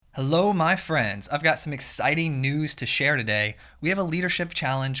Hello, my friends. I've got some exciting news to share today. We have a leadership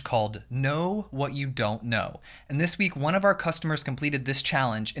challenge called Know What You Don't Know. And this week, one of our customers completed this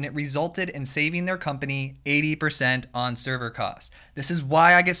challenge, and it resulted in saving their company 80% on server costs. This is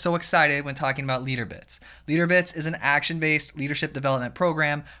why I get so excited when talking about LeaderBits. LeaderBits is an action-based leadership development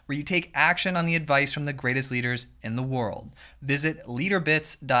program where you take action on the advice from the greatest leaders in the world. Visit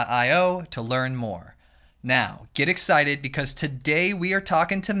leaderbits.io to learn more. Now, get excited because today we are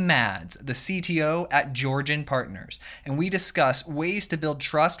talking to Mads, the CTO at Georgian Partners, and we discuss ways to build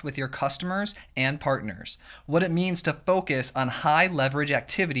trust with your customers and partners, what it means to focus on high leverage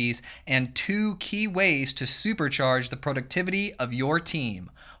activities, and 2 key ways to supercharge the productivity of your team.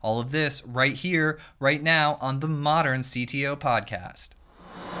 All of this right here, right now on the Modern CTO Podcast.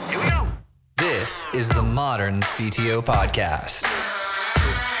 Here we go. This is the Modern CTO Podcast.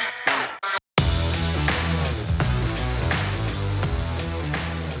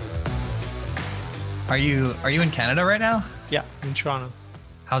 Are you in Canada right now? Yeah, in Toronto.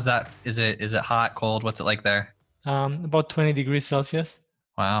 How's that? Is it hot, cold? What's it like there? About 20 degrees Celsius.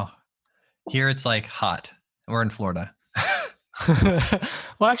 Wow. Here it's like hot. We're in Florida.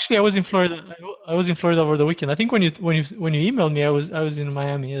 Well, actually, I was in Florida. I was in Florida over the weekend. I think when you emailed me, I was in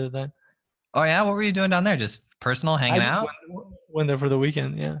Miami at the time. Oh yeah, what were you doing down there? Just personal, hanging out? Went there for the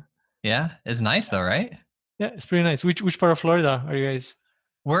weekend. Yeah. Yeah, it's nice though, right? Yeah, it's pretty nice. Which part of Florida are you guys?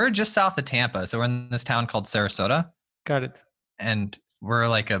 We're just south of Tampa, so we're in this town called Sarasota. Got it. And we're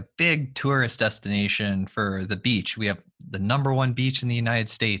like a big tourist destination for the beach. We have the #1 beach in the United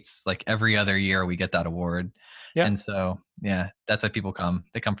States. Like every other year, we get that award. Yeah. And so, yeah, that's why people come.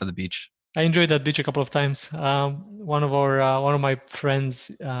 They come for the beach. I enjoyed that beach a couple of times. One of my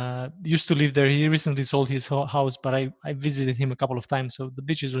friends used to live there. He recently sold his house, but I visited him a couple of times. So the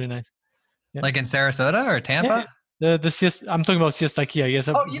beach is really nice. Yeah. Like in Sarasota or Tampa? Yeah. The Siesta, I'm talking about Siesta Key, I guess.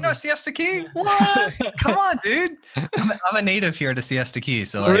 Oh, you know Siesta Key? What? Come on, dude. I'm a native here to Siesta Key.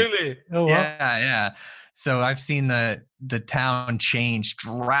 So like, really? Oh, wow. Yeah. So I've seen the town change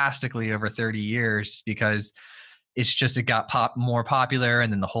drastically over 30 years because it got more popular,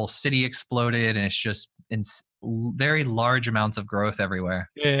 and then the whole city exploded, and it's just in very large amounts of growth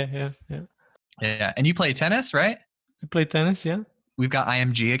everywhere. Yeah. And you play tennis, right? I play tennis, yeah. We've got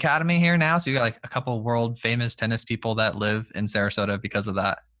IMG Academy here now. So you got like a couple world famous tennis people that live in Sarasota because of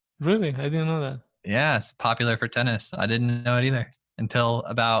that. Really? I didn't know that. Yeah, it's popular for tennis. I didn't know it either until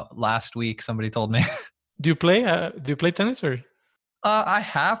about last week. Somebody told me. Do you play tennis or? I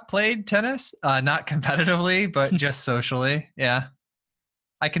have played tennis, not competitively, but just socially. Yeah,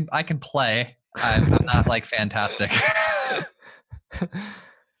 I can play. I'm not like fantastic.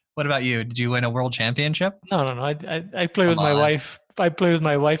 What about you? Did you win a world championship? No. I play with my wife. I play with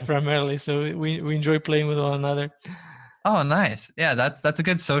my wife primarily, so we enjoy playing with one another. Oh, nice. Yeah, that's a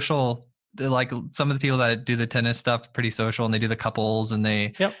good social. Like some of the people that do the tennis stuff, pretty social, and they do the couples, and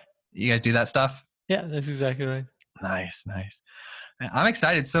you guys do that stuff. Yeah, that's exactly right. Nice. I'm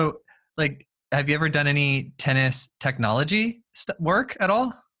excited. So, like, have you ever done any tennis technology work at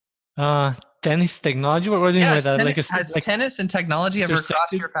all? Tennis technology? What do you mean by that? Has tennis and technology ever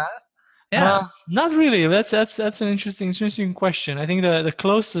crossed your path? Yeah. Not really. That's an interesting question. I think the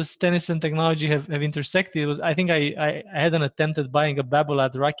closest tennis and technology have intersected was, I think I had an attempt at buying a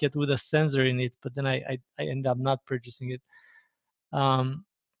Babolat racket with a sensor in it, but then I ended up not purchasing it.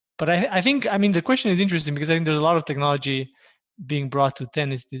 But I think, the question is interesting because I think there's a lot of technology being brought to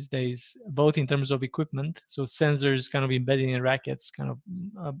tennis these days, both in terms of equipment, so sensors kind of embedded in rackets, kind of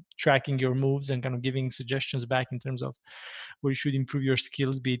tracking your moves and kind of giving suggestions back in terms of where you should improve your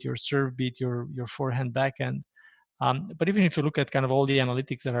skills, be it your serve, be it your forehand, backhand. But even if you look at kind of all the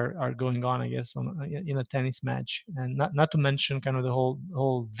analytics that are going on, I guess, in a tennis match, and not to mention kind of the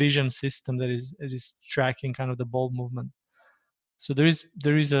whole vision system that is tracking kind of the ball movement. So there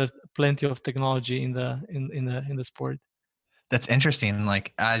is a plenty of technology in the sport. That's interesting.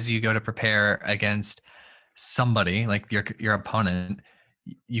 Like as you go to prepare against somebody like your opponent,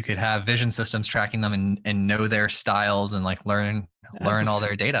 you could have vision systems tracking them and know their styles and like learn all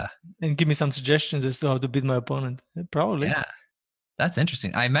their data. And give me some suggestions as to how to beat my opponent. Probably. Yeah, that's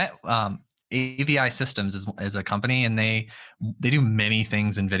interesting. I met AVI Systems is a company, and they do many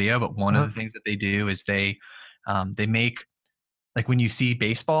things in video, but one of the things that they do is they make, like when you see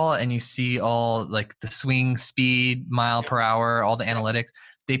baseball and you see all like the swing speed, mile per hour, all the analytics,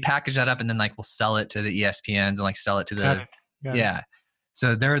 they package that up and then like will sell it to the ESPNs and like sell it to the, Got it.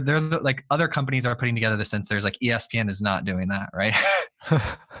 So they're like other companies are putting together the sensors, like ESPN is not doing that. Right.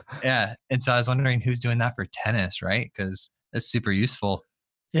 Yeah. And so I was wondering who's doing that for tennis, right? Cause it's super useful.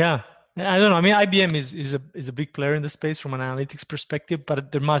 Yeah. I don't know. I mean, IBM is a big player in the space from an analytics perspective,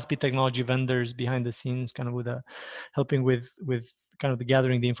 but there must be technology vendors behind the scenes, kind of with helping with kind of the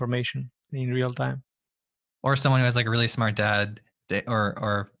gathering the information in real time. Or someone who has like a really smart dad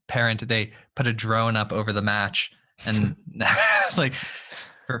or parent, they put a drone up over the match, and it's like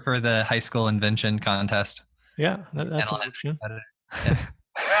for the high school invention contest. Yeah, that's an option. Yeah.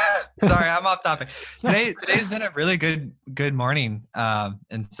 Sorry, I'm off topic. Today's been a really good morning,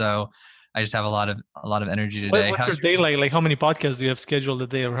 and so I just have a lot of energy today. What's your day like? Like, how many podcasts do you have scheduled a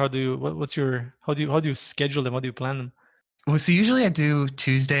day, or how do you schedule them? How do you plan them? Well, so usually I do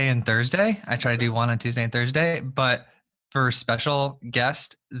Tuesday and Thursday. I try to do one on Tuesday and Thursday, but for special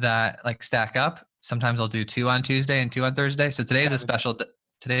guests that like stack up, sometimes I'll do 2 on Tuesday and 2 on Thursday. So today is a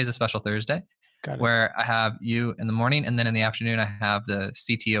special Thursday where I have you in the morning, and then in the afternoon I have the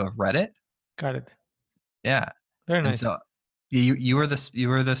CTO of Reddit. Got it. Yeah. Very nice. And so you were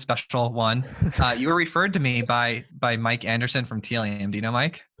the special one. You were referred to me by Mike Anderson from Telium. Do you know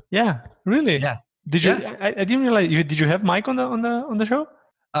Mike? Yeah. Really? Yeah. Did you? Yeah. I didn't realize did you have Mike on the show?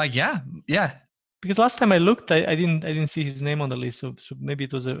 Yeah. Because last time I looked, I didn't see his name on the list. So maybe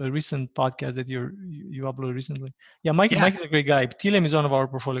it was a recent podcast that you uploaded recently. Yeah, Mike is a great guy. Telium is one of our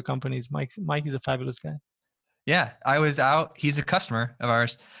portfolio companies. Mike is a fabulous guy. Yeah, I was out. He's a customer of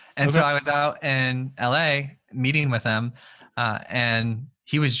ours, and so I was out in LA meeting with him, and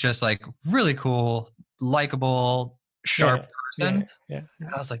he was just like really cool, likable, sharp person. Yeah.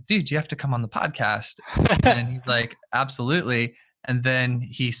 And I was like, dude, you have to come on the podcast. And he's like, absolutely. And then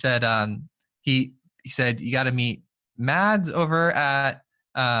he said, he said, you got to meet Mads over at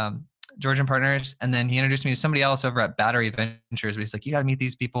Georgian Partners. And then he introduced me to somebody else over at Battery Ventures. But he's like, you got to meet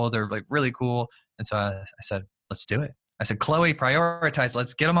these people. They're like really cool. And so I said, let's do it. I said, Chloe, prioritize.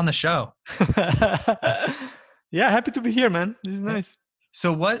 Let's get them on the show. Yeah, happy to be here, man. This is nice.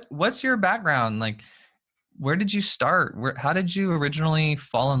 So what's your background? Like, where did you start? How did you originally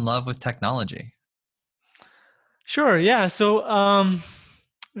fall in love with technology? Sure. Yeah. So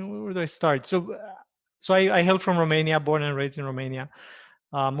where do I start? So I hail from Romania, born and raised in Romania.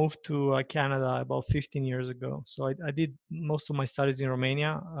 Moved to Canada about 15 years ago. So I did most of my studies in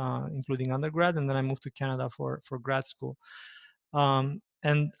Romania, including undergrad, and then I moved to Canada for grad school.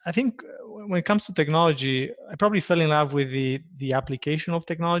 And I think when it comes to technology, I probably fell in love with the application of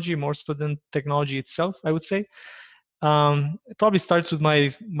technology more so than technology itself, I would say. It probably starts with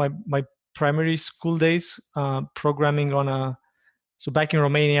my primary school days, programming so back in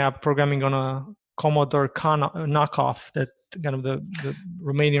Romania, programming on a Commodore knockoff that kind of the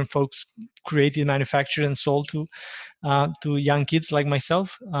Romanian folks created, manufactured, and sold to young kids like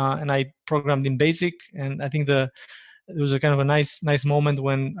myself. And I programmed in BASIC, and I think it was a kind of a nice moment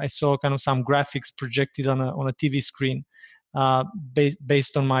when I saw kind of some graphics projected on a TV screen,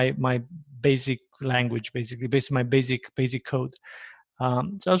 based on my BASIC language, basically based on my basic code.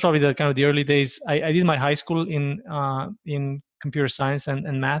 So that was probably the kind of the early days. I did my high school in computer science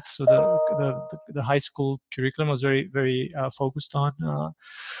and math. So the high school curriculum was very very focused on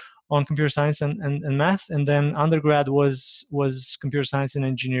computer science and math. And then undergrad was computer science and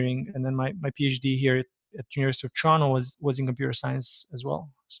engineering. And then my PhD here at University of Toronto was in computer science as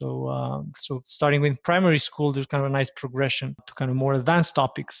well. So so starting with primary school, there's kind of a nice progression to kind of more advanced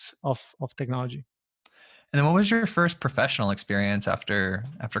topics of technology. And then what was your first professional experience after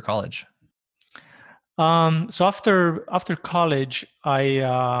college? So after college,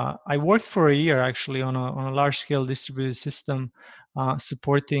 I worked for a year actually on a large scale distributed system,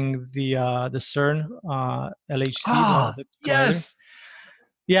 supporting the CERN LHC. Oh, yes.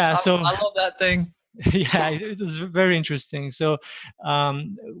 Yeah. So I love that thing. Yeah, it was very interesting. So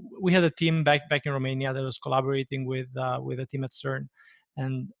we had a team back in Romania that was collaborating with a team at CERN,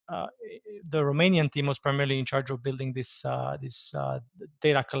 and the Romanian team was primarily in charge of building this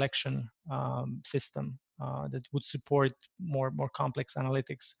data collection system that would support more complex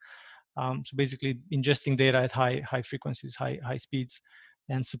analytics. So basically, ingesting data at high frequencies, high speeds,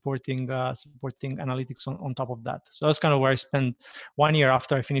 and supporting analytics on top of that. So that's kind of where I spent 1 year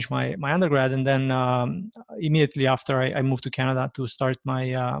after I finished my undergrad, and then immediately after I moved to Canada to start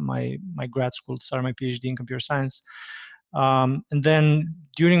my grad school, to start my PhD in computer science. And then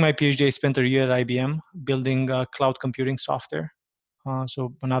during my PhD, I spent a year at IBM building cloud computing software.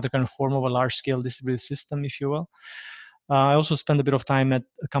 So another kind of form of a large-scale distributed system, if you will. I also spent a bit of time at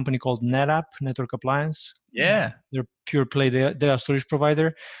a company called NetApp, Network Appliance. Yeah. They're pure play data storage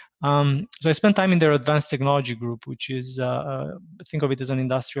provider. So I spent time in their advanced technology group, which is, think of it as an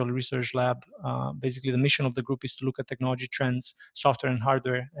industrial research lab. Basically, the mission of the group is to look at technology trends, software and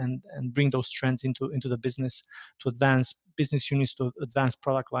hardware, and bring those trends into the business, to advance business units, to advance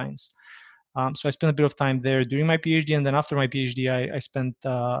product lines. So I spent a bit of time there during my PhD, and then after my PhD, I spent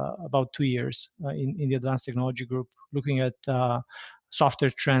about 2 years in the advanced technology group, looking at software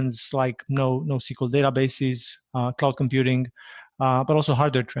trends like NoSQL databases, cloud computing, but also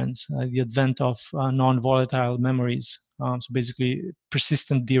hardware trends, the advent of non-volatile memories. So basically,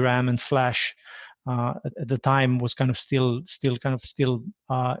 persistent DRAM and flash at the time was kind of still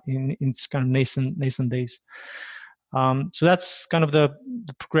in its kind of nascent days. So that's kind of the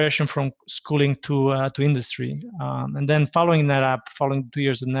progression from schooling to industry. And then following 2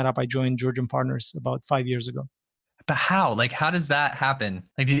 years of NetApp, I joined Georgian Partners about 5 years ago. But how? Like, how does that happen?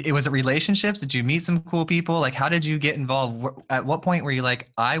 Like, was it relationships? Did you meet some cool people? Like, how did you get involved? At what point were you like,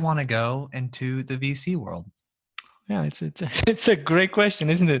 I want to go into the VC world? Yeah, it's a great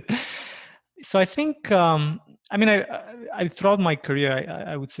question, isn't it? So I think, I throughout my career,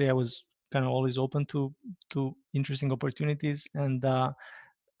 I would say I was kind of always open to interesting opportunities, and I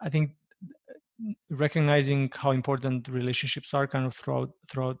think recognizing how important relationships are kind of throughout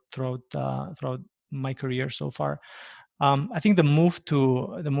my career so far. I think the move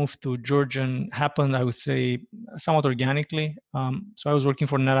to Georgian happened, I would say, somewhat organically. So I was working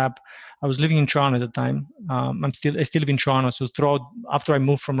for NetApp. I was living in Toronto at the time. I still live in Toronto. So after I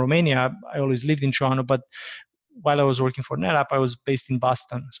moved from Romania, I always lived in Toronto. But while I was working for NetApp, I was based in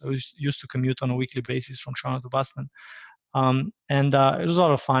Boston. So I used to commute on a weekly basis from Toronto to Boston. And it was a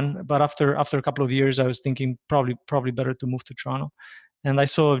lot of fun. But after a couple of years, I was thinking probably better to move to Toronto. And I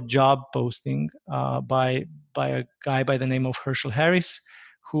saw a job posting by a guy by the name of Herschel Harris,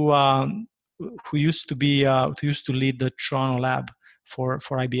 who used to lead the Toronto lab for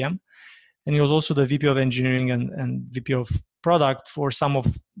IBM, and he was also the VP of engineering and VP of product for some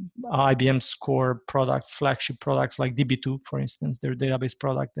of IBM's core products, flagship products like DB2, for instance, their database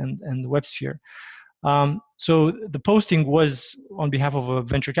product, and WebSphere. So the posting was on behalf of a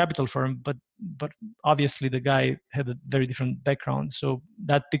venture capital firm, but obviously the guy had a very different background. So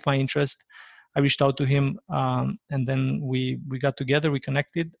that piqued my interest. I reached out to him, and then we got together, we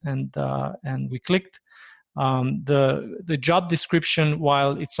connected, and we clicked. The job description,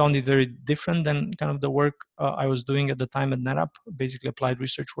 while it sounded very different than kind of the work I was doing at the time at NetApp, basically applied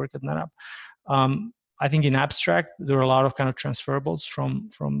research work at NetApp. I think in abstract, there are a lot of kind of transferables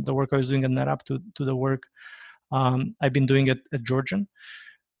from the work I was doing at NetApp to the work I've been doing at Georgian.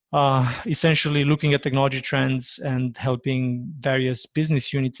 Essentially looking at technology trends and helping various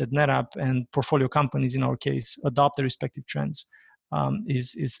business units at NetApp and portfolio companies, in our case, adopt the respective trends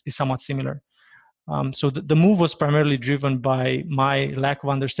is somewhat similar. So the move was primarily driven by my lack of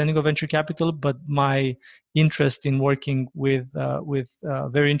understanding of venture capital, but my interest in working with a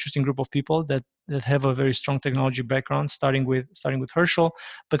very interesting group of people that have a very strong technology background, starting with Herschel,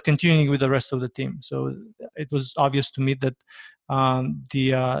 but continuing with the rest of the team. So it was obvious to me that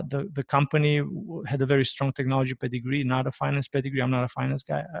the company had a very strong technology pedigree, not a finance pedigree. I'm not a finance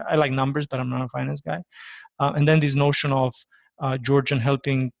guy. I like numbers, but I'm not a finance guy. And then this notion of Georgian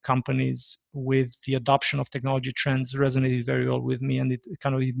helping companies with the adoption of technology trends resonated very well with me, and it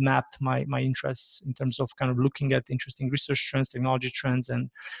mapped my interests in terms of kind of looking at interesting research trends, technology trends, and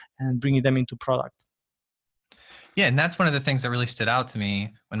bringing them into product. Yeah, and that's one of the things that really stood out to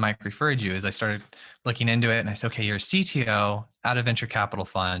me when Mike referred you. Is I started looking into it, and I said, okay, you're a CTO at a venture capital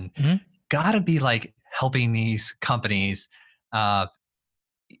fund. Mm-hmm. Got to be like helping these companies, either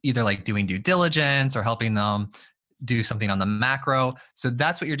like doing due diligence or helping them do something on the macro. So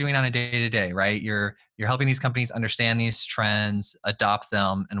that's what you're doing on a day-to-day, right? You're helping these companies understand these trends, adopt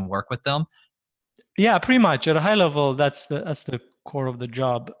them, and work with them. Yeah, pretty much at a high level. That's the core of the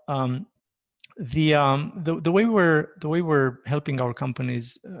job. The way we're helping our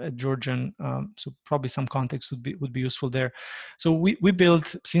companies at Georgian, so probably some context would be useful there. So we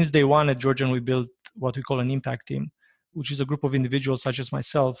built, since day one at Georgian, we built what we call an impact team, which is a group of individuals such as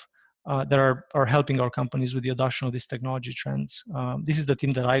myself that are helping our companies with the adoption of these technology trends. This is the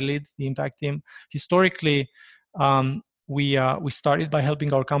team that I lead, the impact team. Historically, we started by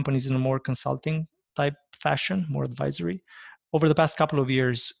helping our companies in a more consulting type fashion, more advisory. Over the past couple of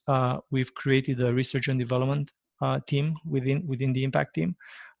years, we've created a research and development team within the impact team.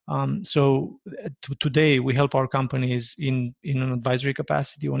 So today we help our companies in an advisory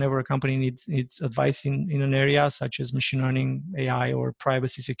capacity. Whenever a company needs advice in an area such as machine learning, AI, or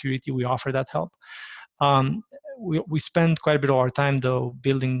privacy security, we offer that help. we spend quite a bit of our time though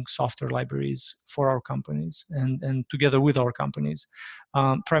building software libraries for our companies and together with our companies,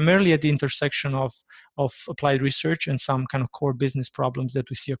 primarily at the intersection of applied research and some kind of core business problems that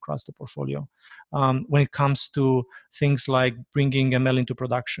we see across the portfolio, when it comes to things like bringing ML into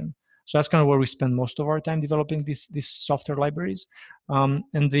production. So that's kind of where we spend most of our time developing these software libraries,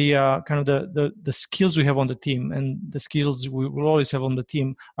 and the kind of the skills we have on the team and the skills we will always have on the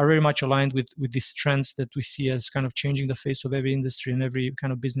team are very much aligned with these trends that we see as kind of changing the face of every industry and every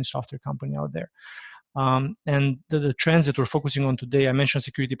kind of business software company out there. And the trends that we're focusing on today, I mentioned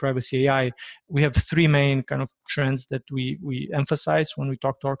security, privacy, AI. We have three main kind of trends that we emphasize when we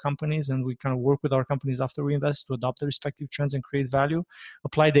talk to our companies, and we kind of work with our companies after we invest to adopt the respective trends and create value.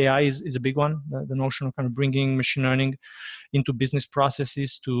 Applied AI is a big one. The notion of kind of bringing machine learning into business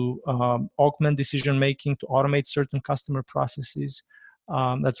processes to augment decision making, to automate certain customer processes.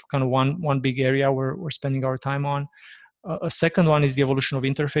 That's kind of one big area we're spending our time on. A second one is the evolution of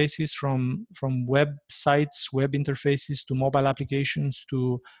interfaces from websites, web interfaces to mobile applications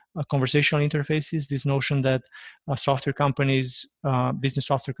to conversational interfaces. This notion that software companies, business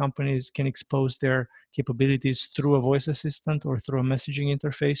software companies can expose their capabilities through a voice assistant or through a messaging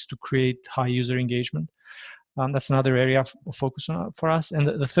interface to create high user engagement. That's another area of focus for us. And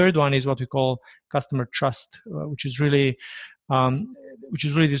the third one is what we call customer trust, which is really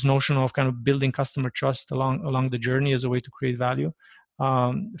this notion of kind of building customer trust along the journey as a way to create value,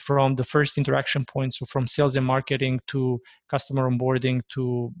 from the first interaction point. So from sales and marketing to customer onboarding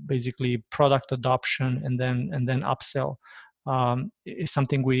to basically product adoption and then upsell, is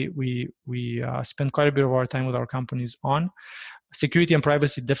something we spend quite a bit of our time with our companies on. Security and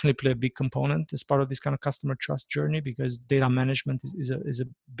privacy definitely play a big component as part of this kind of customer trust journey, because data management is a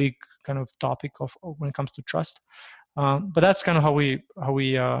big kind of topic of when it comes to trust. But that's kind of how we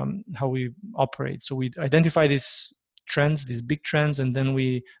operate. So we identify these trends, these big trends, and then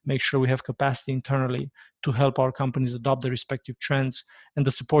we make sure we have capacity internally to help our companies adopt the respective trends. And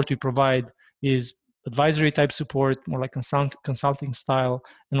the support we provide is advisory type support, more like consulting style,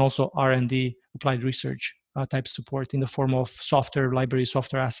 and also R&D, applied research type support in the form of software libraries,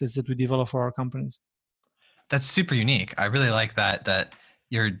 software assets that we develop for our companies. That's super unique. I really like that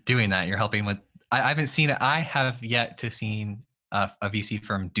you're doing that. You're helping with. I haven't seen it. I have yet to seen a VC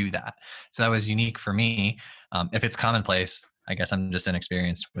firm do that. So that was unique for me. If it's commonplace, I guess I'm just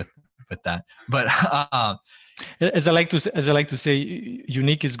inexperienced with that. But as I like to say,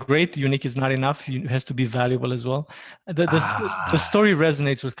 unique is great. Unique is not enough. It has to be valuable as well. The story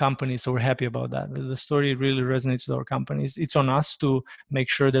resonates with companies, so we're happy about that. The story really resonates with our companies. It's on us to make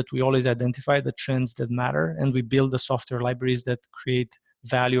sure that we always identify the trends that matter, and we build the software libraries that create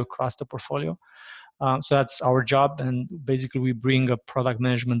value across the portfolio. So that's our job, and basically we bring a product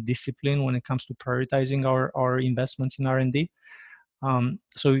management discipline when it comes to prioritizing our investments in R&D.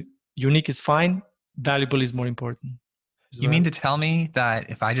 So unique is fine, valuable is more important. You mean to tell me that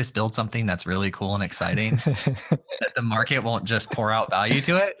if I just build something that's really cool and exciting, that the market won't just pour out value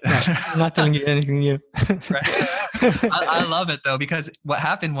to it? No, I'm not telling you anything new. Right. I love it though, because what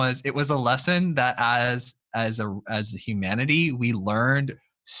happened was it was a lesson that as a humanity we learned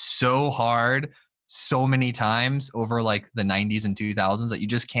so hard so many times over like the 90s and 2000s that you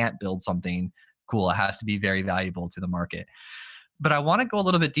just can't build something cool. It has to be very valuable to the market. But I want to go a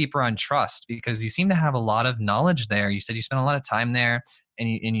little bit deeper on trust, because you seem to have a lot of knowledge there. You said you spent a lot of time there, and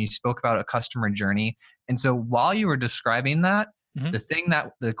you spoke about a customer journey. And so while you were describing that,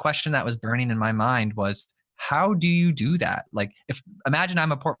 the question that was burning in my mind was, how do you do that? Like, imagine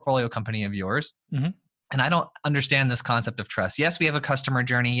I'm a portfolio company of yours, and I don't understand this concept of trust. Yes, we have a customer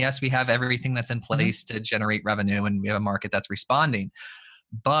journey. Yes, we have everything that's in place to generate revenue, and we have a market that's responding.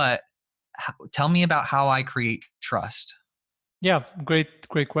 But tell me about how I create trust. Yeah, great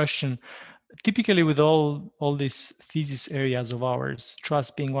question. Typically with all these thesis areas of ours,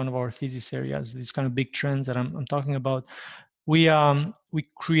 trust being one of our thesis areas, these kind of big trends that I'm talking about, we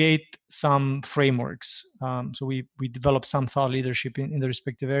create some frameworks. So we develop some thought leadership in the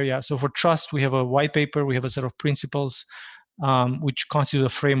respective area. So for trust, we have a white paper, we have a set of principles, which constitute a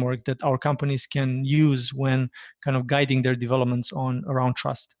framework that our companies can use when kind of guiding their developments around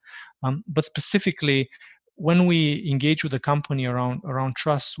trust. But specifically, when we engage with a company around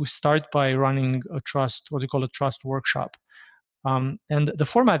trust, we start by running what we call a trust workshop. And the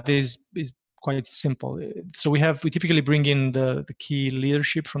format is quite simple. So we typically bring in the key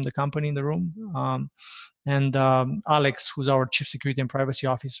leadership from the company in the room. And Alex, who's our Chief Security and Privacy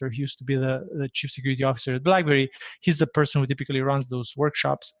Officer, he used to be the Chief Security Officer at BlackBerry. He's the person who typically runs those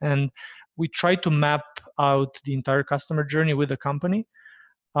workshops. And we try to map out the entire customer journey with the company.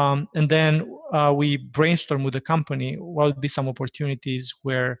 And then we brainstorm with the company what would be some opportunities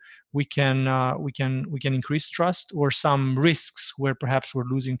where we can increase trust, or some risks where perhaps we're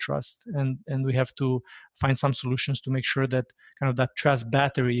losing trust, and we have to find some solutions to make sure that kind of that trust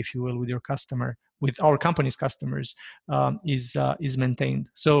battery, if you will, with your customer, with our company's customers, is maintained.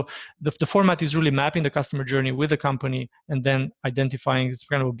 So the format is really mapping the customer journey with the company, and then identifying, it's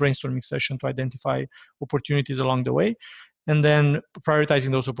kind of a brainstorming session to identify opportunities along the way, and then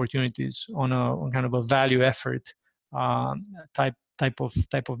prioritizing those opportunities on kind of a value effort type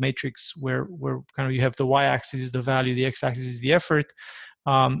of matrix, where kind of you have the y-axis is the value, the x-axis is the effort,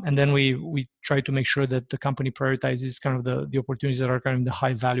 and then we try to make sure that the company prioritizes kind of the opportunities that are kind of in the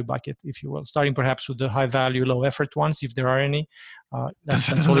high value bucket, if you will, starting perhaps with the high value, low effort ones, if there are any.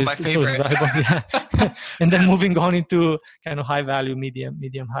 That's always, it's always valuable. Yeah. And then moving on into kind of high value,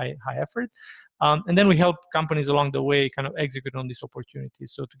 medium, high effort. And then we help companies along the way kind of execute on these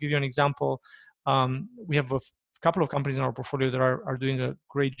opportunities. So to give you an example, we have a couple of companies in our portfolio that are doing a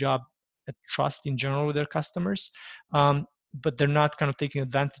great job at trust in general with their customers, but they're not kind of taking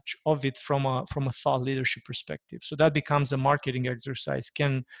advantage of it from a thought leadership perspective. So that becomes a marketing exercise.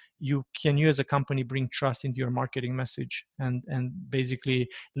 Can you as a company bring trust into your marketing message and basically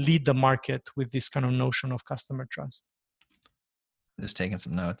lead the market with this kind of notion of customer trust? Just taking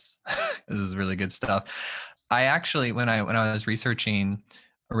some notes. This is really good stuff. I actually, when I was researching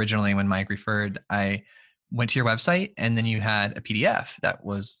originally, when Mike referred, I went to your website, and then you had a PDF that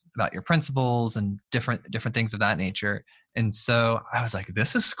was about your principles and different things of that nature. And so I was like,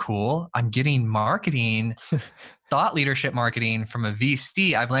 this is cool. I'm getting marketing, thought leadership marketing from a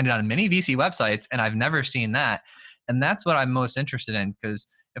VC. I've landed on many VC websites, and I've never seen that. And that's what I'm most interested in, because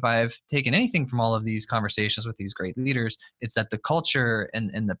if I've taken anything from all of these conversations with these great leaders, it's that the culture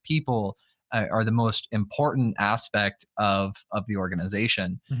and the people are the most important aspect of the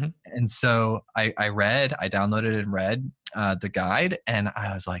organization. Mm-hmm. And so I downloaded and read the guide, and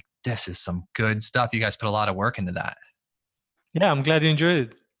I was like, this is some good stuff. You guys put a lot of work into that. Yeah, I'm glad you enjoyed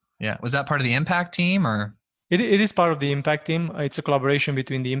it. Yeah. Was that part of the Impact team, or? It is part of the Impact team. It's a collaboration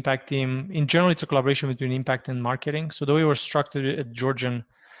between the Impact team. In general, it's a collaboration between Impact and marketing. So the way we're structured at Georgian,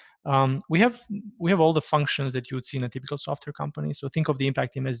 we have all the functions that you would see in a typical software company. So think of the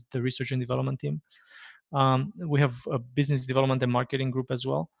Impact team as the research and development team. We have a business development and marketing group as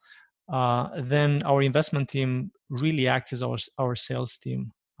well. Then our investment team really acts as our sales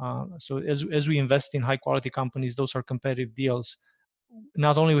team. So as we invest in high quality companies, those are competitive deals.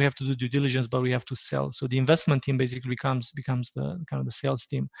 Not only we have to do due diligence, but we have to sell. So the investment team basically becomes the kind of the sales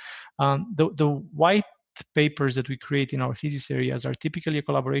team. The white papers that we create in our thesis areas are typically a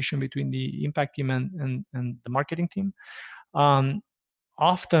collaboration between the Impact team and the marketing team.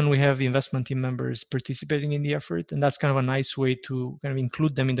 Often we have the investment team members participating in the effort, and that's kind of a nice way to kind of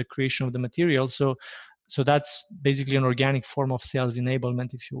include them in the creation of the material. So that's basically an organic form of sales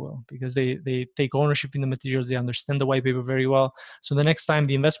enablement, if you will, because they take ownership in the materials, they understand the white paper very well. So the next time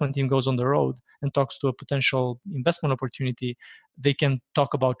the investment team goes on the road and talks to a potential investment opportunity, they can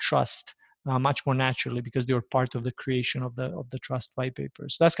talk about trust much more naturally, because they were part of the creation of the trust white paper.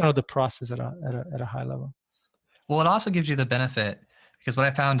 So that's kind of the process at a high level. Well, it also gives you the benefit, because what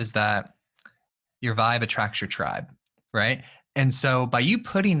I found is that your vibe attracts your tribe, right? And so by you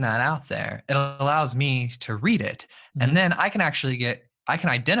putting that out there, it allows me to read it. Mm-hmm. And then I can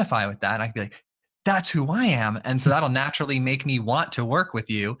identify with that, and I can be like, that's who I am. And so that'll naturally make me want to work with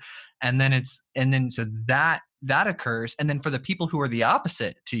you. And then so that occurs. And then for the people who are the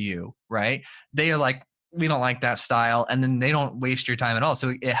opposite to you, right? They are like, we don't like that style. And then they don't waste your time at all.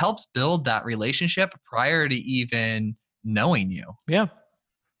 So it helps build that relationship prior to even knowing you. Yeah.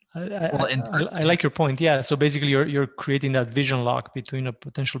 I like your point. Yeah. So basically you're creating that vision lock between a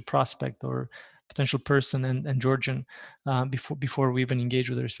potential prospect or potential person and Georgian before we even engage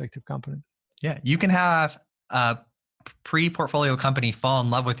with the respective company. Yeah. You can have a pre-portfolio company fall in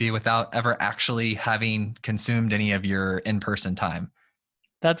love with you without ever actually having consumed any of your in-person time.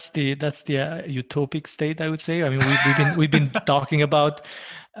 That's the utopic state, I would say. I mean, we've been talking about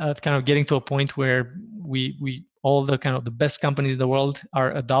kind of getting to a point where we all the kind of the best companies in the world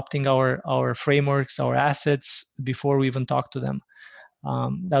are adopting our frameworks, our assets before we even talk to them.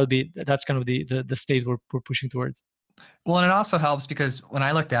 That's kind of the state we're pushing towards. Well, and it also helps because when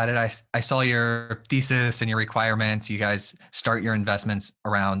I looked at it, I saw your thesis and your requirements. You guys start your investments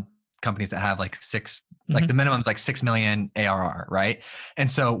around companies that have like the minimum's like 6 million ARR, right? And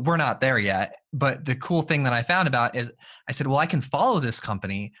so we're not there yet. But the cool thing that I found about is I said, well, I can follow this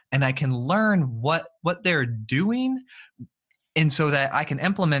company and I can learn what they're doing And so that I can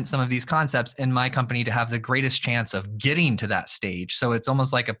implement some of these concepts in my company to have the greatest chance of getting to that stage. So it's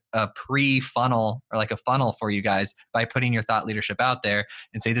almost like a pre-funnel, or like a funnel for you guys, by putting your thought leadership out there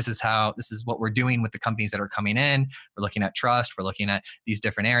and say, this is what we're doing with the companies that are coming in. We're looking at trust. We're looking at these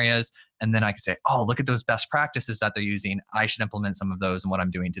different areas. And then I can say, oh, look at those best practices that they're using. I should implement some of those in what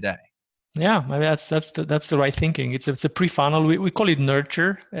I'm doing today. Yeah, I mean, that's the right thinking. It's a pre-funnel. We call it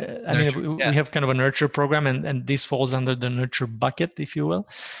nurture. We have kind of a nurture program, and this falls under the nurture bucket, if you will.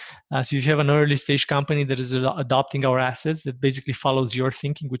 So if you have an early stage company that is adopting our assets, that basically follows your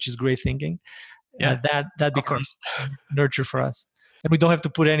thinking, which is great thinking, that becomes nurture for us. And we don't have to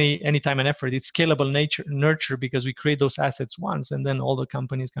put any time and effort. It's scalable nurture, because we create those assets once, and then all the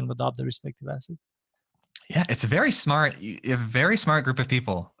companies kind of adopt the respective assets. Yeah, it's a very smart group of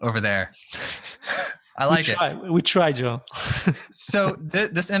people over there. I like it. We try, Joe. So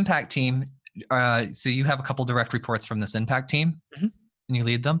this impact team, so you have a couple direct reports from this impact team, and you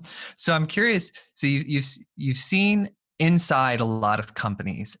lead them. So I'm curious. So you've seen inside a lot of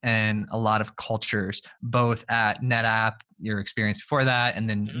companies and a lot of cultures, both at NetApp, your experience before that, and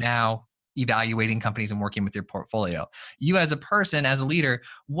then now evaluating companies and working with your portfolio. You as a person, as a leader,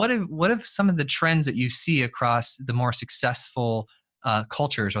 what have some of the trends that you see across the more successful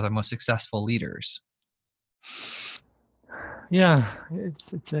cultures or the most successful leaders? Yeah,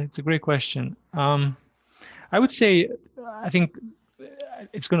 it's a great question. I would say, I think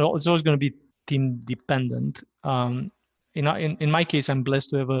it's always going to be team dependent. In my case, I'm blessed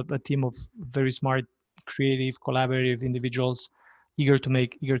to have a team of very smart, creative, collaborative individuals, eager to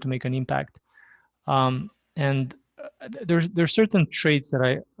make an impact. And there's certain traits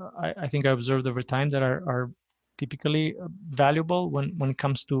that I think I observed over time that are typically valuable when it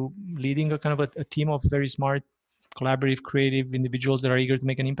comes to leading a kind of a team of very smart, collaborative, creative individuals that are eager to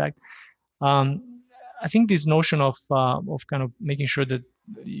make an impact. I think this notion of kind of making sure that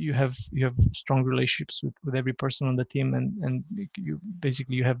you have strong relationships with every person on the team, and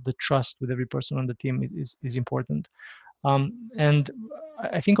you have the trust with every person on the team is important. And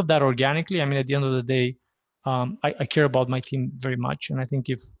I think of that organically. I mean, at the end of the day, I care about my team very much, and I think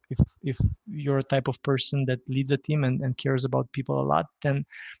if you're a type of person that leads a team and cares about people a lot, then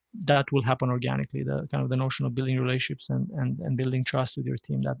that will happen organically. The kind of the notion of building relationships and building trust with your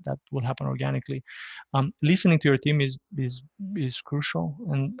team, that will happen organically. Listening to your team is crucial,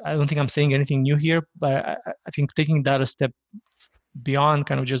 and I don't think I'm saying anything new here, but I think taking that a step beyond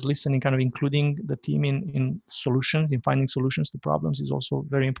kind of just listening, kind of including the team in solutions, in finding solutions to problems, is also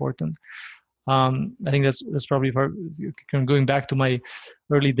very important. I think that's probably going back to my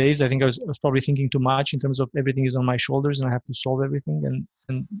early days. I think I was probably thinking too much in terms of everything is on my shoulders and I have to solve everything,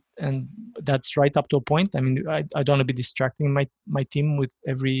 and that's right up to a point. I mean, I don't want to be distracting my team with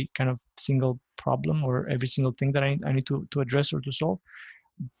every kind of single problem or every single thing that I need to address or to solve.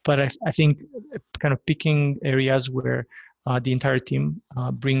 But I think kind of picking areas where the entire team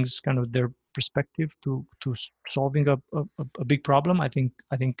brings kind of their perspective to solving a big problem. I think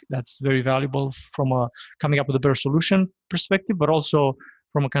that's very valuable from a coming up with a better solution perspective, but also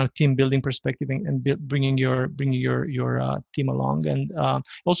from a kind of team building perspective and bringing your team along. And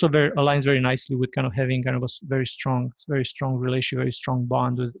also aligns very nicely with kind of having kind of a very strong relationship, very strong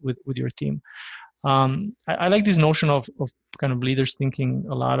bond with your team. I like this notion of kind of leaders thinking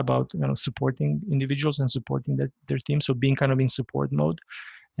a lot about supporting individuals and supporting their team. So being kind of in support mode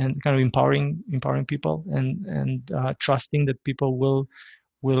and kind of empowering people and trusting that people will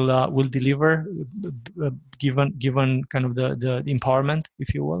deliver given kind of the empowerment,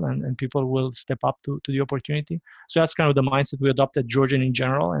 if you will, and people will step up to the opportunity. So that's kind of the mindset we adopted at Georgian in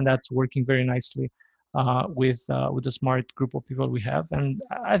general, and that's working very nicely with the smart group of people we have. And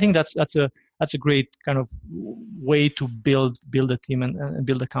I think that's a great kind of way to build a team and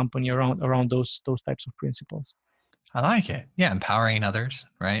build a company around those types of principles. I like it. Yeah, empowering others,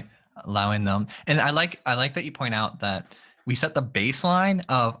 right? Allowing them. And I like that you point out that we set the baseline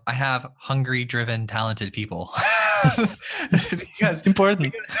of I have hungry, driven, talented people. Because it's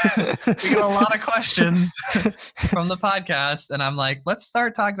important. we get a lot of questions from the podcast, and I'm like, let's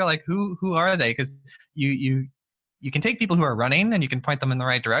start talking about like who are they? Because you can take people who are running and you can point them in the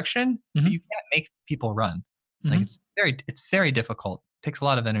right direction, but you can't make people run. Like it's very difficult. It takes a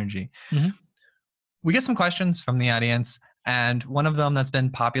lot of energy. We get some questions from the audience, and one of them that's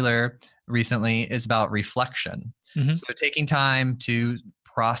been popular recently is about reflection. So taking time to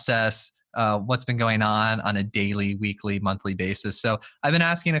process what's been going on a daily, weekly, monthly basis. So I've been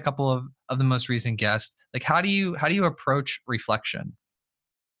asking a couple of the most recent guests, like, how do you approach reflection?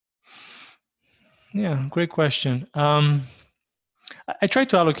 Yeah, great question. I try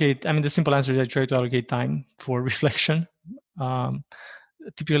to allocate, the simple answer is I try to allocate time for reflection.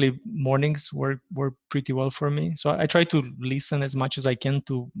 typically mornings work pretty well for me. So I try to listen as much as I can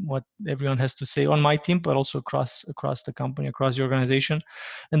to what everyone has to say on my team, but also across the company, across the organization,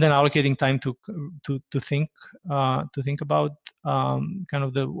 and then allocating time to think about kind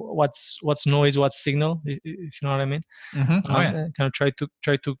of the what's noise, what's signal, if you know what I mean. Mm-hmm. Oh, yeah. And kind of try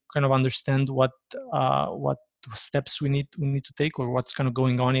to kind of understand what steps we need to take, or what's kind of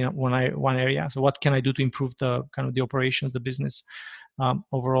going on in one area. So what can I do to improve the kind of the operations, the business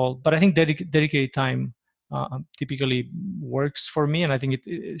overall. But I think dedicated time typically works for me, and I think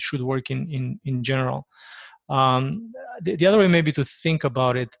it should work in general. The other way maybe to think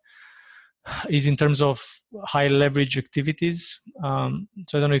about it is in terms of high leverage activities. So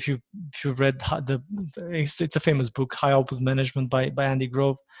I don't know if you've read it's a famous book, High Output Management by Andy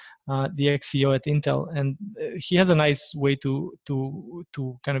Grove, the ex-CEO at Intel, and he has a nice way to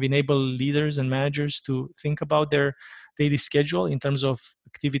kind of enable leaders and managers to think about their daily schedule in terms of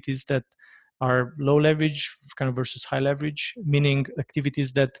activities that are low leverage kind of versus high leverage, meaning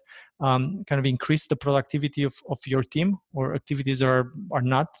activities that kind of increase the productivity of your team, or activities that are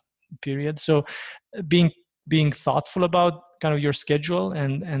not, period. So being thoughtful about kind of your schedule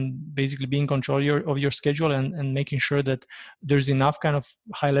and basically being in control of your schedule and making sure that there's enough kind of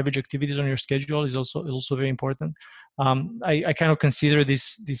high leverage activities on your schedule is also very important. I kind of consider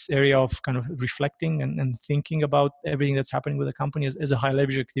this area of kind of reflecting and thinking about everything that's happening with the company as a high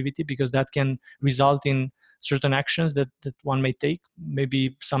leverage activity, because that can result in certain actions that one may take,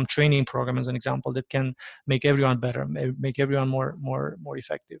 maybe some training program as an example, that can make everyone better, make everyone more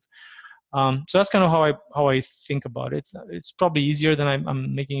effective. So that's kind of how I think about it. It's probably easier than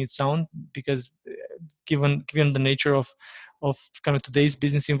I'm making it sound, because given the nature of kind of today's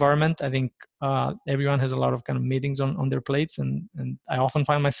business environment, I think everyone has a lot of kind of meetings on their plates, and I often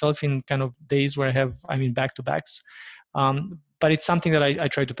find myself in kind of days where I'm in back-to-backs. But it's something that I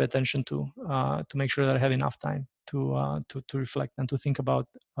try to pay attention to make sure that I have enough time to reflect and to think about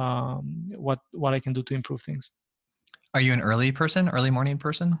what I can do to improve things. Are you an early morning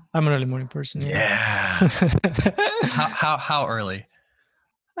person? I'm an early morning person. Yeah. How early?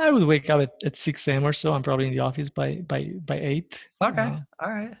 I would wake up at 6 a.m. or so. I'm probably in the office by 8. Okay. All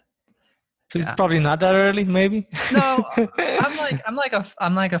right. So it's probably not that early, maybe. No, I'm like a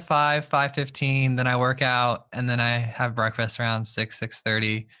 5:15. Then I work out, and then I have breakfast around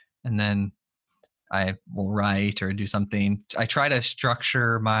 6:30, and then I will write or do something. I try to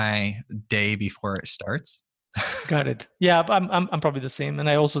structure my day before it starts. Got it. Yeah, I'm probably the same, and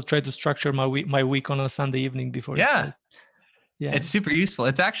I also try to structure my week on a Sunday evening before it starts. Yeah, it's super useful.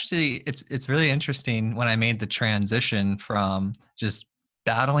 It's actually it's really interesting when I made the transition from just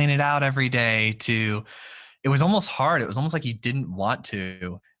battling it out every day to, it was almost hard. It was almost like you didn't want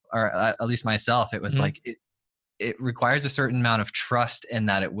to, or at least myself. It was like it requires a certain amount of trust in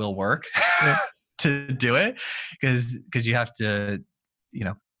that it will work to do it, because you have to,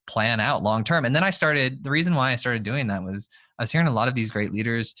 plan out long term. And then the reason why I started doing that was I was hearing a lot of these great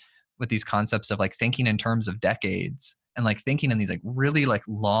leaders with these concepts of like thinking in terms of decades and like thinking in these like really like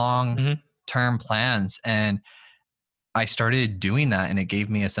long term plans. And I started doing that, and it gave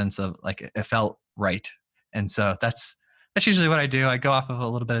me a sense of like, it felt right. And so that's usually what I do. I go off of a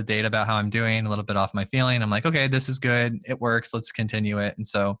little bit of data about how I'm doing, a little bit off my feeling. I'm like, okay, this is good. It works. Let's continue it. And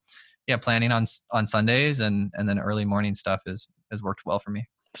so, yeah, planning on Sundays and then early morning stuff has worked well for me.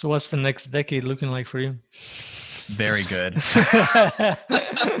 So what's the next decade looking like for you? Very good.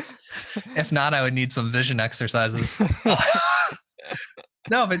 If not, I would need some vision exercises.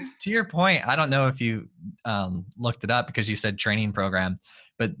 No, but to your point, I don't know if you looked it up because you said training program,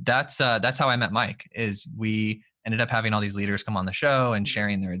 but that's how I met Mike. Is we ended up having all these leaders come on the show and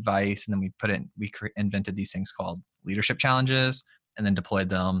sharing their advice, and then we invented these things called leadership challenges, and then deployed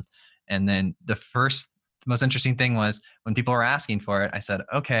them. And then the most interesting thing was when people were asking for it, I said,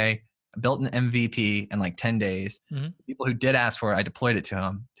 okay, I built an MVP in like 10 days. People who did ask for it, I deployed it to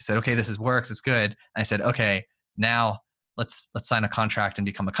them. They said, okay, this works. It's good. And I said, okay, now let's sign a contract and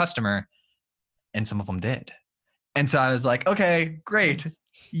become a customer. And some of them did. And so I was like, okay, great.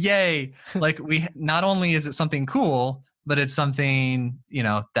 Yay. Like not only is it something cool, but it's something,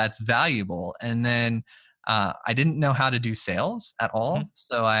 that's valuable. And then I didn't know how to do sales at all.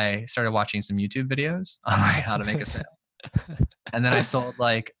 So I started watching some YouTube videos on like how to make a sale. And then I sold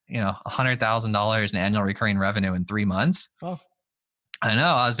like, $100,000 in annual recurring revenue in 3 months. Oh. I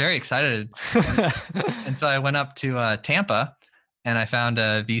know. I was very excited. And so I went up to Tampa, and I found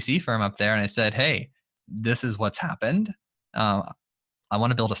a VC firm up there, and I said, hey, this is what's happened. I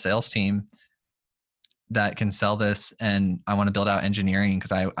want to build a sales team. that can sell this, and I want to build out engineering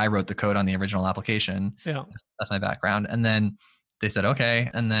because I wrote the code on the original application. Yeah. That's my background. And then they said, okay.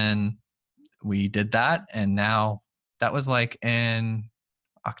 And then we did that. And now that was like in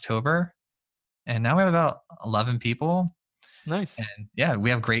October. And now we have about 11 people. Nice. And yeah, we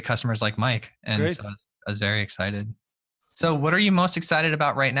have great customers like Mike. And Great. so I was very excited. So what are you most excited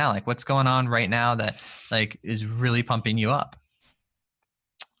about right now? Like what's going on right now that like is really pumping you up?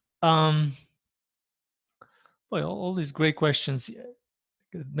 Well, all these great questions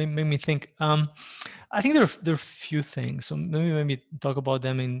made me think. I think there are a few things. So maybe talk about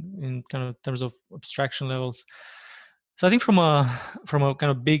them in kind of terms of abstraction levels. So I think from a kind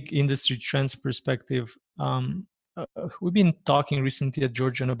of big industry trends perspective, we've been talking recently at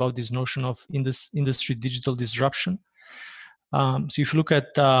Georgian about this notion of industry digital disruption. So if you look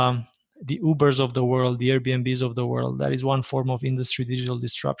at the Ubers of the world, the Airbnbs of the world, that is one form of industry digital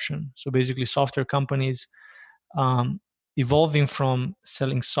disruption. So basically software companies evolving from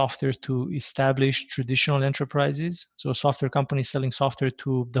selling software to established traditional enterprises. So a software company selling software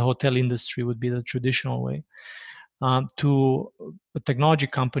to the hotel industry would be the traditional way, to a technology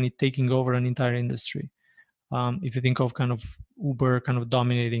company taking over an entire industry. If you think of kind of Uber kind of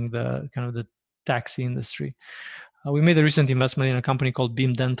dominating the kind of the taxi industry. We made a recent investment in a company called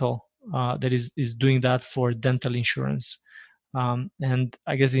Beam Dental that is doing that for dental insurance. And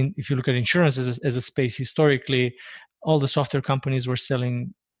I guess if you look at insurance as a space historically, all the software companies were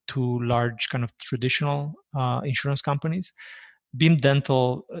selling to large kind of traditional insurance companies. Beam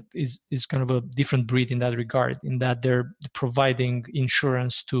Dental is kind of a different breed in that regard, in that they're providing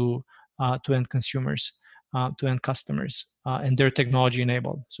insurance to end consumers, to end customers, and they're technology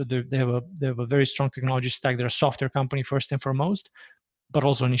enabled. So they have a very strong technology stack. They're a software company first and foremost, but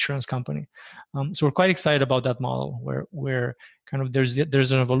also an insurance company. So we're quite excited about that model, where kind of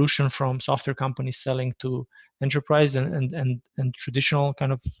there's an evolution from software companies selling to enterprise and traditional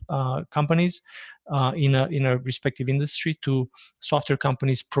kind of companies in a respective industry, to software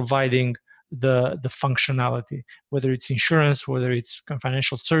companies providing the functionality, whether it's insurance, whether it's kind of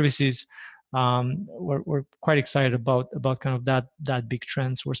financial services. We're quite excited about kind of that big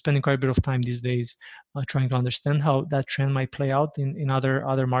trend. So we're spending quite a bit of time these days trying to understand how that trend might play out in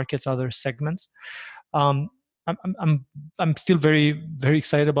other markets, other segments. I'm still very, very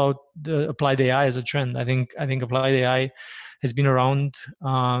excited about the applied AI as a trend. I think applied AI has been around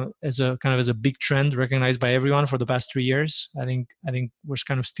as a big trend recognized by everyone for the past 3 years. I think we're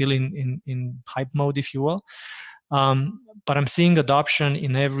kind of still in hype mode, if you will. But I'm seeing adoption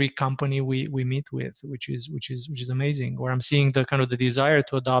in every company we meet with, which is amazing. Where I'm seeing the kind of the desire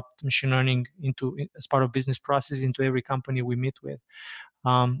to adopt machine learning as part of business process into every company we meet with.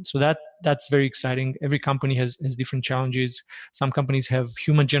 So that's very exciting. Every company has different challenges. Some companies have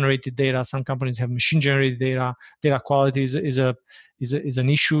human generated data. Some companies have machine generated data. Data quality is an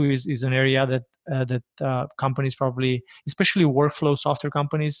issue. Is an area that companies probably, especially workflow software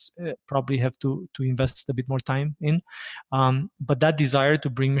companies, probably have to invest a bit more time in. But that desire to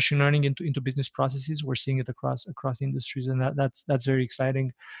bring machine learning into business processes, we're seeing it across industries, and that's very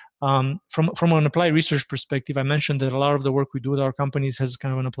exciting. From an applied research perspective, I mentioned that a lot of the work we do with our companies has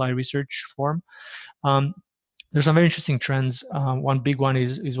kind of an applied research form. There's some very interesting trends. One big one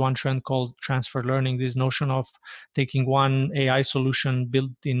is one trend called transfer learning. This notion of taking one AI solution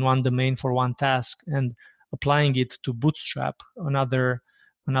built in one domain for one task and applying it to bootstrap another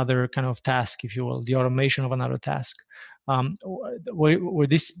kind of task, if you will, the automation of another task. Where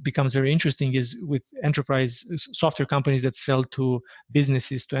this becomes very interesting is with enterprise software companies that sell to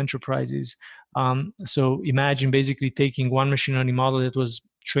businesses, to enterprises. So imagine basically taking one machine learning model that was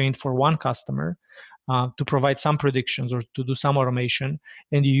trained for one customer to provide some predictions or to do some automation,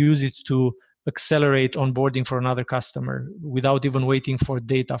 and you use it to accelerate onboarding for another customer without even waiting for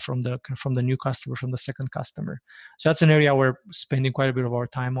data from the new customer, from the second customer. So that's an area we're spending quite a bit of our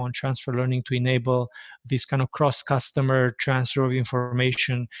time on, transfer learning, to enable this kind of cross-customer transfer of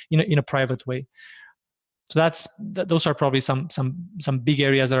information in a private way. So those are probably some big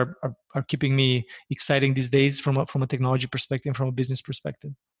areas that are keeping me exciting these days from a technology perspective, from a business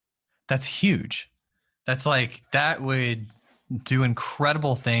perspective. That's huge. That would do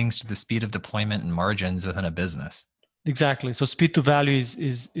incredible things to the speed of deployment and margins within a business. Exactly. So speed to value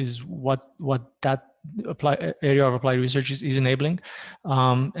is what that area of applied research is enabling.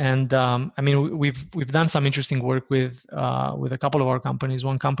 I mean, we've done some interesting work with a couple of our companies.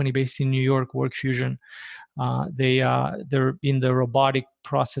 One company based in New York, WorkFusion. They're in the robotic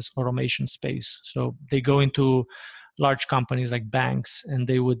process automation space. So they go into large companies like banks, and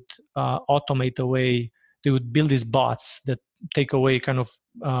they would automate away. They would build these bots that take away kind of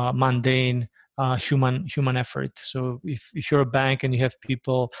mundane human effort. So if you're a bank and you have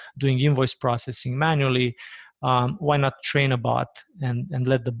people doing invoice processing manually, why not train a bot and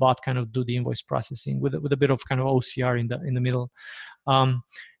let the bot kind of do the invoice processing with a bit of kind of OCR in the middle.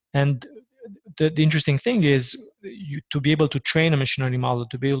 And the interesting thing is to be able to train a machine learning model,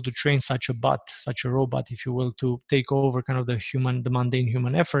 to be able to train such a bot, such a robot, if you will, to take over kind of the mundane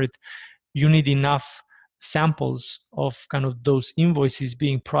human effort, you need enough samples of kind of those invoices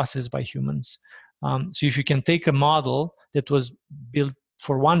being processed by humans. So if you can take a model that was built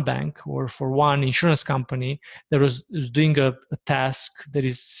for one bank or for one insurance company that was doing a task that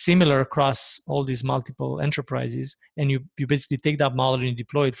is similar across all these multiple enterprises, and you basically take that model and you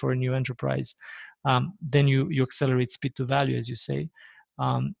deploy it for a new enterprise, then you accelerate speed to value, as you say,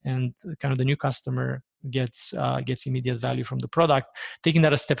 and kind of the new customer gets immediate value from the product. Taking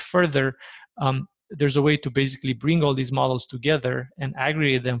that a step further, there's a way to basically bring all these models together and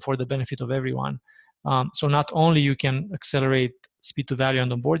aggregate them for the benefit of everyone. So not only you can accelerate speed to value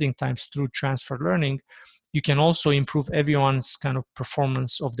and onboarding times through transfer learning, you can also improve everyone's kind of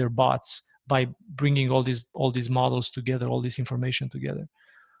performance of their bots by bringing all these models together, all this information together.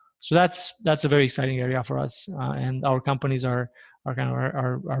 So that's a very exciting area for us, and our companies are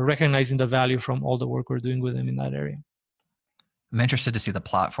recognizing the value from all the work we're doing with them in that area. I'm interested to see the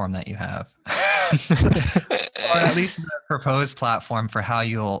platform that you have. Or at least the proposed platform for how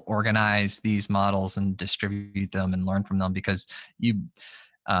you'll organize these models and distribute them and learn from them, because you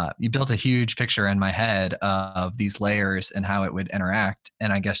built a huge picture in my head of these layers and how it would interact.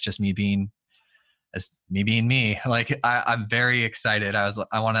 And I guess just me being me, like I'm very excited. I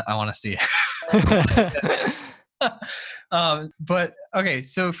want to see it. But okay,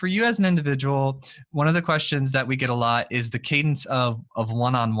 so for you as an individual, one of the questions that we get a lot is the cadence of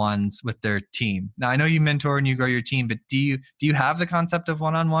one-on-ones with their team. Now, I know you mentor and you grow your team, but do you have the concept of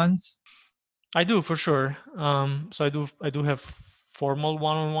one-on-ones? I do, for sure. So I do have formal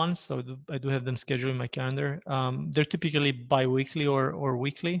one-on-ones. So I do have them scheduled in my calendar. They're typically bi-weekly or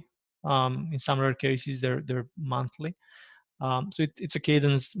weekly. In some rare cases, they're monthly. So it's a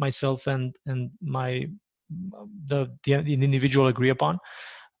cadence myself and the individual agree upon.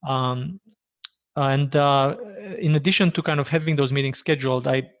 And in addition to kind of having those meetings scheduled,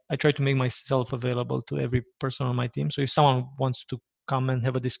 I try to make myself available to every person on my team. So if someone wants to come and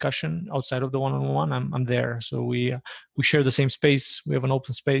have a discussion outside of the one-on-one, I'm there. So we share the same space. We have an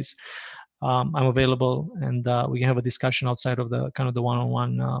open space. I'm available, and we can have a discussion outside of the kind of the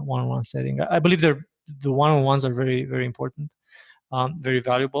one-on-one setting. I believe the one-on-ones are very, very important. Very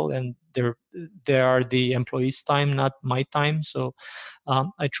valuable, and they are the employee's time, not my time. So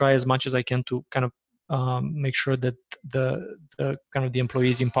I try as much as I can to kind of make sure that the kind of the employee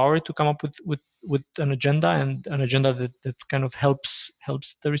is empowered to come up with an agenda, and an agenda that kind of helps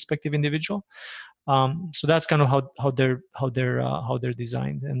the respective individual. So that's kind of how they're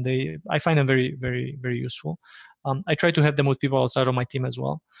designed, and I find them very, very, very useful. I try to have them with people outside of my team as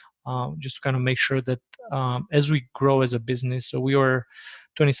well, just to kind of make sure that as we grow as a business, so we were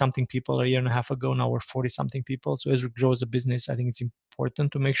 20-something people a year and a half ago. Now we're 40-something people. So as we grow as a business, I think it's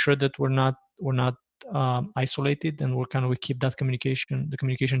important to make sure that we're not isolated, and we keep the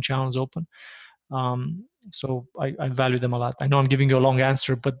communication channels open. So I value them a lot. I know I'm giving you a long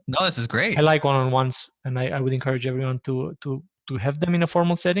answer, but no, this is great. I like one-on-ones, and I would encourage everyone to have them in a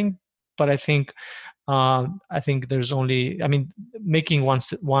formal setting. But I think there's only, making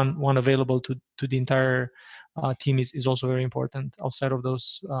one available to the entire team is also very important outside of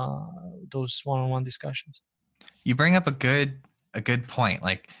those one-on-one discussions. You bring up a good point.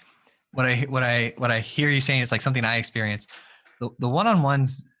 Like what I hear you saying is like something I experienced. The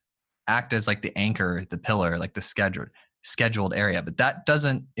one-on-ones act as like the anchor, the pillar, like the scheduled area, but that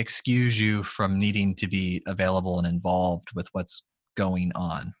doesn't excuse you from needing to be available and involved with what's going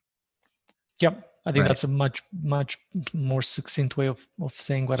on. Yep. I think that's a much, much more succinct way of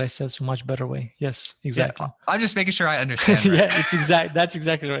saying what I said. So much better way. Yes, exactly. Yeah, I'm just making sure I understand. Right? Yeah, that's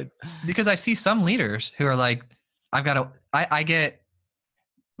exactly right. Because I see some leaders who are like, let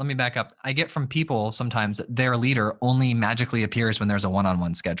me back up. I get from people sometimes that their leader only magically appears when there's a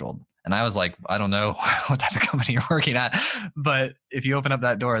one-on-one scheduled. And I was like, I don't know what type of company you're working at, but if you open up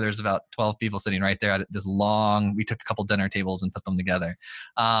that door, there's about 12 people sitting right there at this long, we took a couple dinner tables and put them together.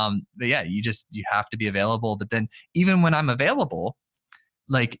 But yeah, you have to be available. But then even when I'm available,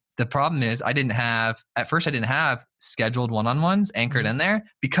 like the problem is at first I didn't have scheduled one-on-ones anchored in there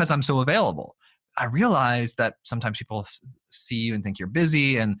because I'm so available. I realize that sometimes people see you and think you're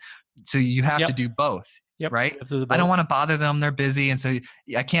busy. And so you have to do both. Yep. Right. I don't want to bother them. They're busy. And so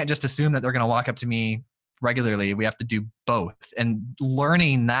I can't just assume that they're going to walk up to me regularly. We have to do both. And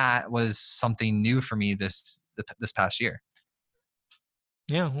learning that was something new for me this past year.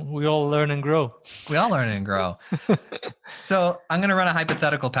 Yeah, we all learn and grow. We all learn and grow. So I'm going to run a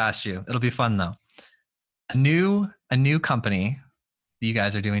hypothetical past you. It'll be fun though. A new company that you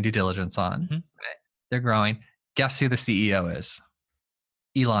guys are doing due diligence on. Mm-hmm. Right? They're growing. Guess who the CEO is?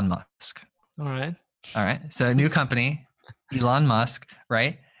 Elon Musk. All right. So a new company, Elon Musk,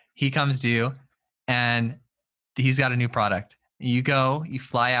 right? He comes to you and he's got a new product. You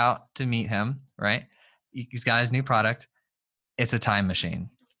fly out to meet him, right? He's got his new product. It's a time machine.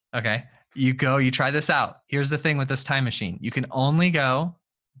 Okay. You try this out. Here's the thing with this time machine. You can only go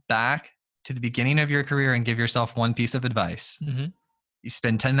back to the beginning of your career and give yourself one piece of advice. Mm-hmm. You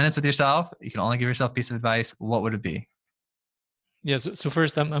spend 10 minutes with yourself. You can only give yourself a piece of advice. What would it be? Yeah. So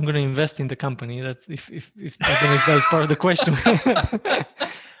first, I'm going to invest in the company. That if I don't know if that's part of the question.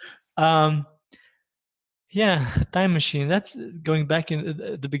 Yeah, time machine. That's going back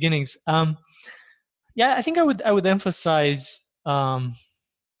in the beginnings. Yeah, I think I would emphasize the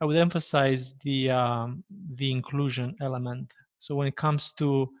inclusion element. So when it comes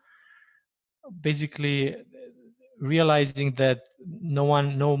to basically realizing that no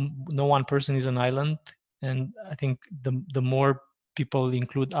one person is an island, and I think the more people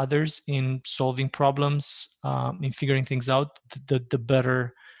include others in solving problems, in figuring things out, the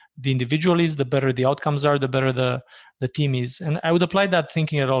better the individual is, the better the outcomes are, the better the team is. And I would apply that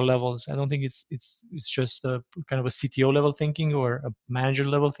thinking at all levels. I don't think it's just a kind of a CTO level thinking or a manager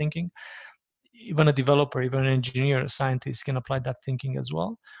level thinking. Even a developer, even an engineer, a scientist can apply that thinking as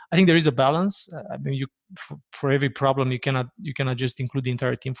well. I think there is a balance. I mean, for every problem, you cannot just include the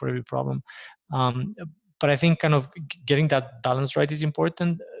entire team for every problem. But I think kind of getting that balance right is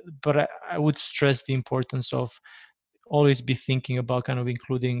important. But I would stress the importance of always be thinking about kind of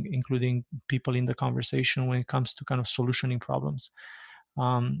including people in the conversation when it comes to kind of solutioning problems.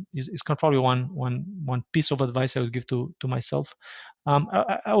 Is kind of probably one piece of advice I would give to myself.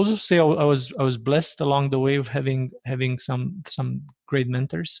 I also say I was blessed along the way of having some great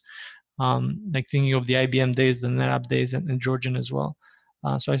mentors, like thinking of the IBM days, the NetApp days, and Georgian as well.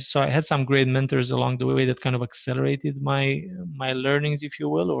 So I had some great mentors along the way that kind of accelerated my learnings, if you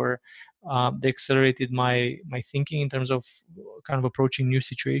will, or they accelerated my thinking in terms of kind of approaching new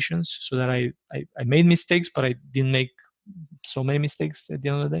situations, so that I made mistakes, but I didn't make so many mistakes at the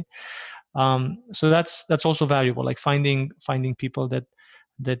end of the day. So that's also valuable, like finding people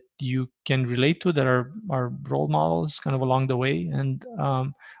that you can relate to, that are role models kind of along the way. And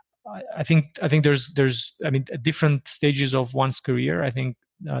I think there's at different stages of one's career, I think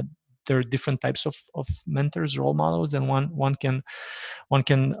there are different types of mentors, role models, and one can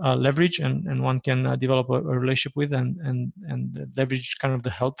leverage and one can develop a relationship with and leverage kind of the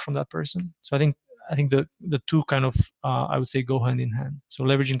help from that person. So I think the two kind of I would say go hand in hand. So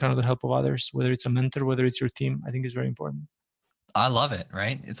leveraging kind of the help of others, whether it's a mentor, whether it's your team, I think is very important. I love it.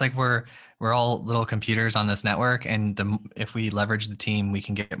 Right. It's like we're all little computers on this network, and if we leverage the team, we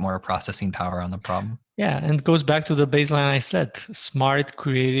can get more processing power on the problem. Yeah, and it goes back to the baseline I said: smart,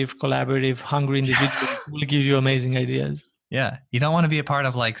 creative, collaborative, hungry individuals will give you amazing ideas. Yeah, you don't want to be a part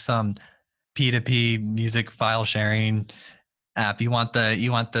of like some P2P music file sharing app. You want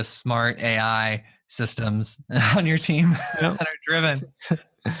the smart AI systems on your team that are driven.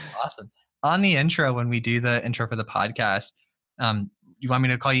 Awesome. On the intro, when we do the intro for the podcast, you want me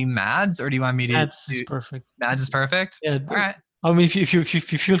to call you Mads, or do you want me to? Mads is perfect. Mads is perfect. Yeah. All right. I mean, if you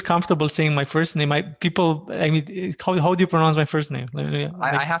feel comfortable saying my first name, how do you pronounce my first name?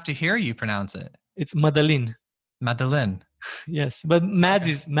 I have to hear you pronounce it. It's Madeline. Madeline. Yes, but Mads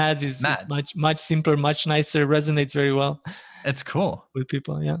is much simpler, much nicer. Resonates very well. It's cool with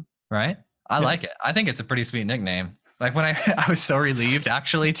people. Yeah. Right. I like it. I think it's a pretty sweet nickname. Like when I was so relieved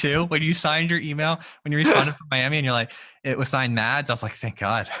actually too, when you signed your email, when you responded from Miami and you're like, it was signed Mads. I was like, thank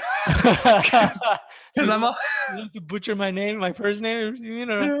God. Because I'm to butcher my name, my first name, you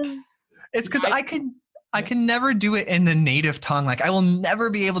know. It's because I can never do it in the native tongue. Like I will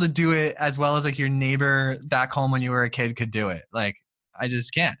never be able to do it as well as like your neighbor back home when you were a kid could do it. Like I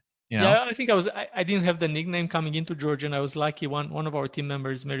just can't. You know? Yeah, I think I didn't have the nickname coming into Georgia, and I was lucky. One of our team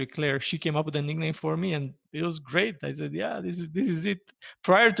members, Mary Claire, she came up with a nickname for me, and it was great. I said, yeah, this is it.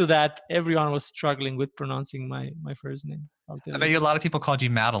 Prior to that, everyone was struggling with pronouncing my first name. I bet you a lot of people called you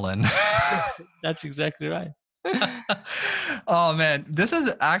Madeline. That's exactly right. Oh man, this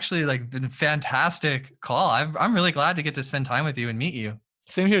has actually like been a fantastic call. I'm really glad to get to spend time with you and meet you.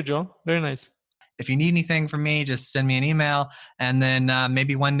 Same here, Joe. Very nice. If you need anything from me, just send me an email, and then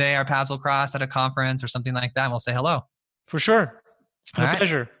maybe one day our paths will cross at a conference or something like that, and we'll say hello. For sure. It's been a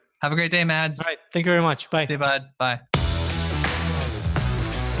pleasure. Have a great day, Mads. All right. Thank you very much. Bye. See you, bud. Bye.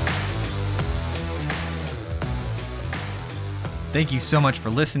 Thank you so much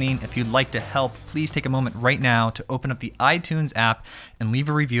for listening. If you'd like to help, please take a moment right now to open up the iTunes app and leave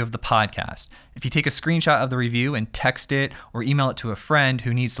a review of the podcast. If you take a screenshot of the review and text it or email it to a friend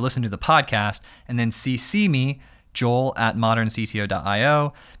who needs to listen to the podcast, and then CC me,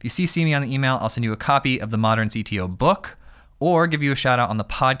 joel@moderncto.io. If you CC me on the email, I'll send you a copy of the Modern CTO book or give you a shout out on the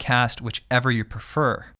podcast, whichever you prefer.